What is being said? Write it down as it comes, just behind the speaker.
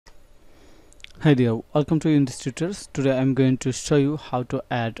Hi there, welcome to In This Tutorials. Today I'm going to show you how to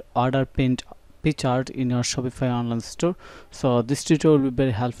add order pinned chart in your Shopify online store. So this tutorial will be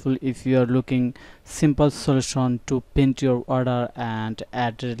very helpful if you are looking simple solution to pin your order and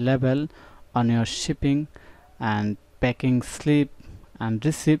add a label on your shipping and packing slip and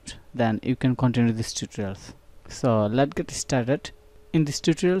receipt. Then you can continue this tutorials. So let's get started. In this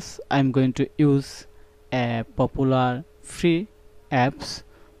tutorials I'm going to use a popular free apps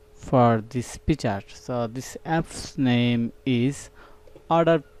for this chart. So this app's name is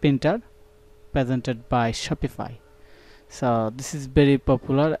Order Printer, presented by Shopify. So this is very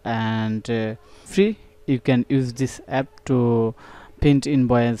popular and free. You can use this app to print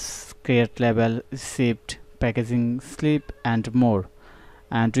invoice, create label, receipt, packaging slip and more.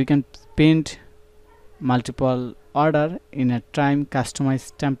 And we can print multiple order in a time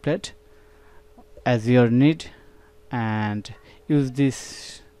customized template as your need and use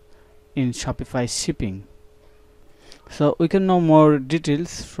this in Shopify shipping. So we can know more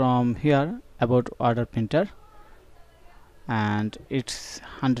details from here about order printer, and it's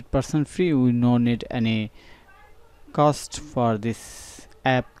 100% free. We no need any cost for this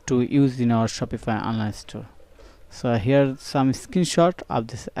app to use in our Shopify online store. So here some screenshot of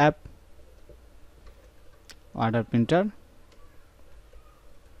this app, order printer,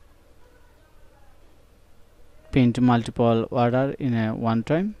 print multiple order in a one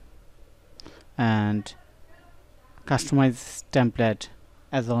time and customize template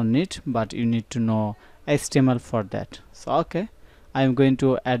as on need, but you need to know HTML for that. So okay, I am going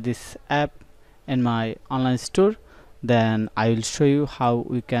to add this app in my online store. Then I will show you how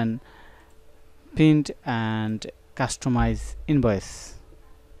we can print and customize invoice.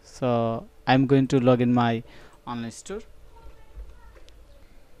 So I'm going to log in my online store.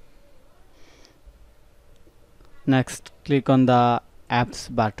 Next, click on the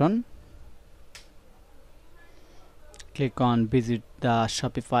apps button. Click on visit the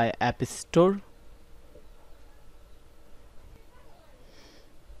Shopify app store.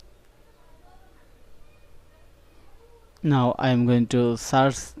 Now I am going to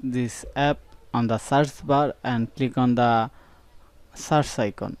search this app on the search bar and click on the search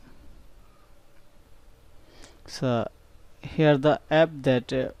icon. So here the app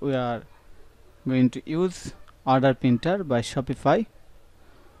that we are going to use, Order Printer by Shopify.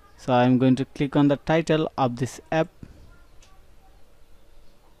 So I am going to click on the title of this app.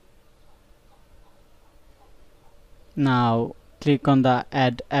 Now click on the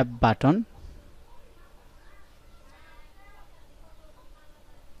add app button.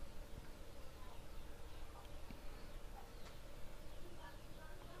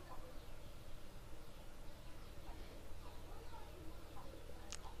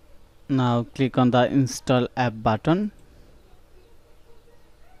 Now click on the install app button.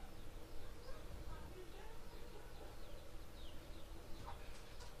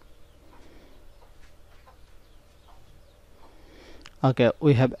 Okay,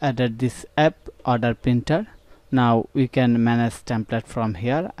 we have added this app, Order Printer. Now we can manage template from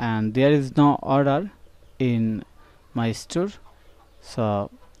here, and there is no order in my store, so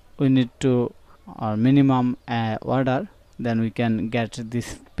we need to minimum order, then we can get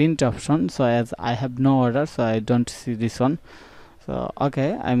this print option. So as I have no order, so I don't see this one. So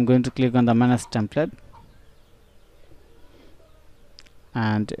okay, I'm going to click on the manage template,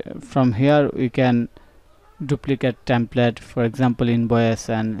 and from here we can duplicate template, for example invoice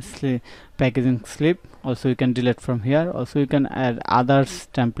and packaging slip. Also you can delete from here. Also you can add others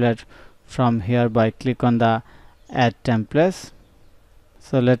template from here by click on the add templates.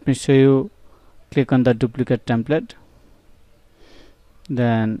 So let me show you. Click on the duplicate template,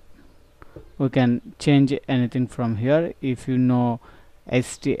 then we can change anything from here. If you know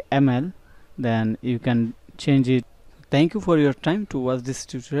HTML, then you can change it. Thank you for your time to watch this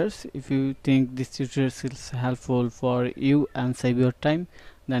tutorials. If you think this tutorial is helpful for you and save your time,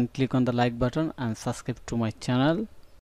 then click on the like button and subscribe to my channel.